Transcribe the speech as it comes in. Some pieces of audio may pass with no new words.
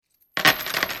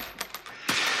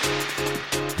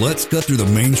Let's cut through the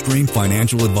mainstream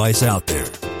financial advice out there.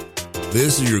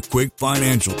 This is your quick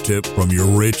financial tip from your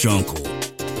rich uncle.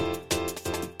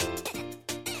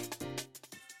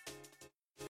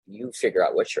 You figure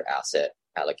out what your asset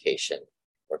allocation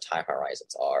or time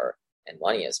horizons are, and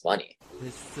money is money.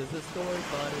 This is a story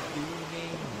about a dude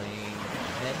named Lane.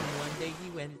 Then one day he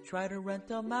went and tried to rent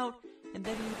them out, and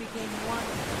then he became one of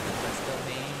the best of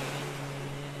man.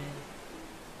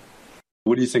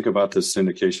 What do you think about this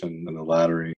syndication and the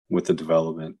laddering with the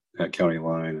development at County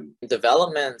Line?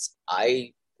 Developments,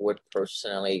 I would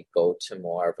personally go to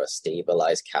more of a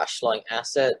stabilized cash flowing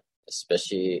asset,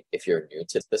 especially if you're new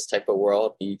to this type of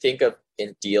world. You think of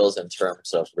in deals in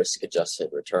terms of risk-adjusted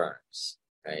returns,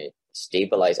 right?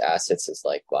 Stabilized assets is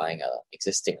like buying an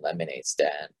existing lemonade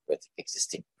stand with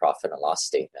existing profit and loss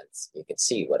statements. You can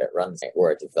see what it runs at,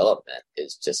 where a development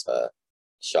is just a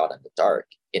shot in the dark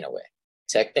in a way.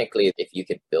 Technically, if you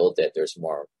can build it, there's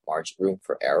more margin room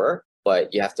for error,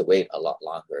 but you have to wait a lot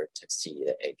longer to see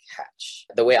the egg hatch.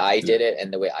 The way I did it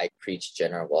and the way I preach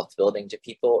general wealth building to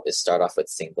people is start off with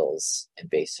singles and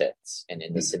base hits. And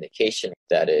in the syndication,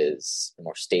 that is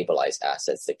more stabilized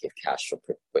assets that give cash flow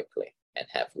pretty quickly and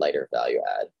have lighter value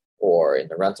add. Or in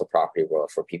the rental property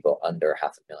world, for people under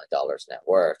 $500,000 net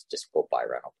worth, just go buy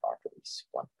rental properties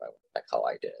one by one, like how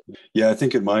I did. Yeah, I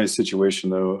think in my situation,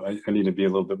 though, I need to be a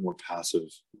little bit more passive.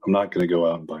 I'm not going to go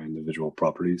out and buy individual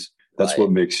properties. That's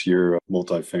what makes your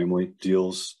multifamily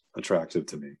deals attractive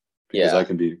to me, because I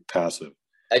can be passive.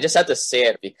 I just have to say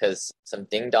it because some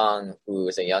ding-dong who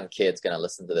is a young kid is going to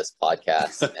listen to this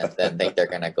podcast and then think they're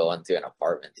going to go into an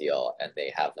apartment deal and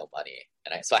they have no money.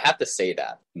 So I have to say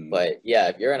that. But yeah,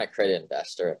 if you're an accredited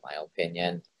investor, in my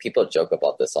opinion, people joke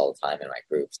about this all the time in my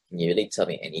groups. Can you really tell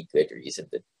me any good reason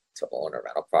to own a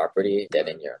rental property? Debt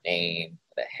in your name,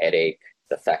 the headache,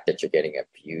 the fact that you're getting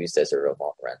abused as a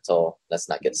remote rental. Let's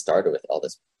not get started with all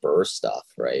this BRRRR stuff,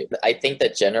 right? I think the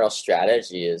general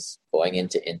strategy is going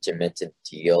into intermittent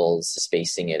deals,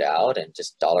 spacing it out, and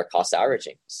just dollar cost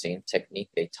averaging. Same technique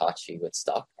they taught you with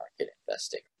stock market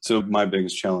investing. So my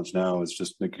biggest challenge now is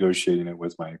just negotiating it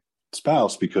with my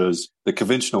spouse, because the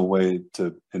conventional way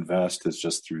to invest is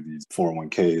just through these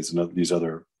 401ks and these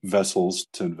other vessels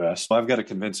to invest. I've got to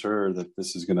convince her that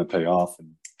this is going to pay off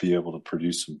and be able to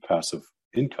produce some passive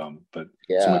income. But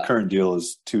so my current deal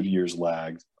is 2 years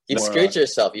lagged. You screwed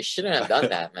yourself. You shouldn't have done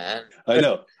that, man. I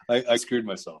know. I screwed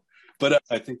myself. But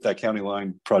I think that County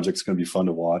Line project's going to be fun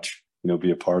to watch,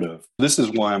 be a part of. This is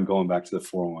why I'm going back to the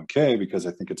 401k, because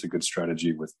I think it's a good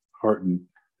strategy with her and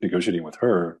negotiating with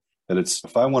her. That it's,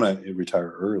 if I want to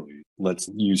retire early, let's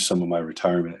use some of my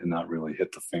retirement and not really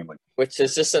hit the family. Which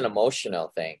is just an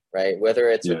emotional thing, right? Whether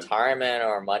it's retirement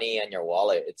or money in your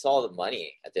wallet, it's all the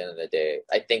money at the end of the day.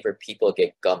 I think where people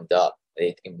get gummed up,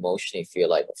 they emotionally feel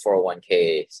like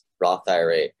 401ks, Roth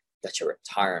IRA, that's your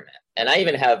retirement. And I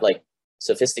even have like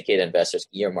sophisticated investors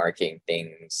earmarking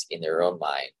things in their own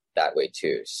mind that way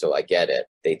too. So I get it.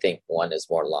 They think one is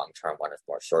more long-term, one is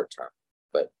more short-term.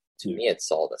 But to me,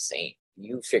 it's all the same.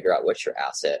 You figure out what your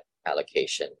asset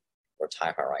allocation or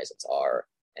time horizons are,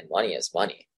 and money is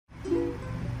money.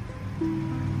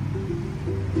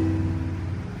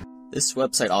 This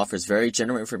website offers very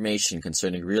general information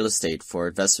concerning real estate for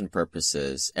investment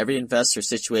purposes. Every investor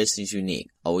situation is unique.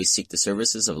 Always seek the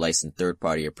services of licensed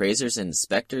third-party appraisers and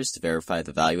inspectors to verify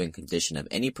the value and condition of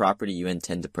any property you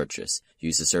intend to purchase.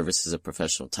 Use the services of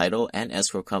professional title and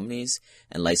escrow companies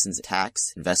and licensed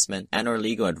tax, investment, and or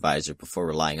legal advisor before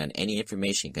relying on any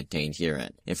information contained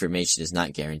herein. Information is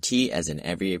not guaranteed, as in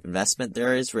every investment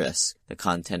there is risk. The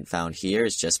content found here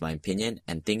is just my opinion,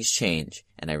 and things change,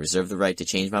 and I reserve the right to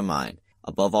change my mind.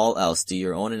 Above all else, do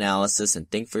your own analysis and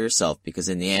think for yourself, because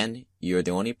in the end, you are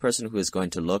the only person who is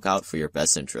going to look out for your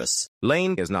best interests.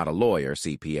 Lane is not a lawyer,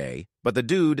 CPA, but the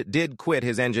dude did quit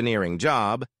his engineering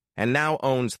job and now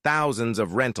owns thousands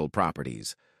of rental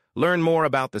properties. Learn more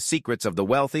about the secrets of the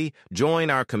wealthy. Join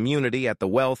our community at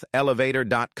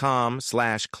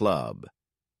thewealthelevator.com/club.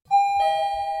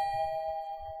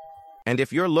 And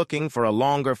if you're looking for a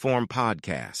longer form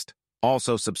podcast,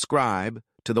 also subscribe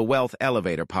to the Wealth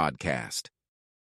Elevator podcast.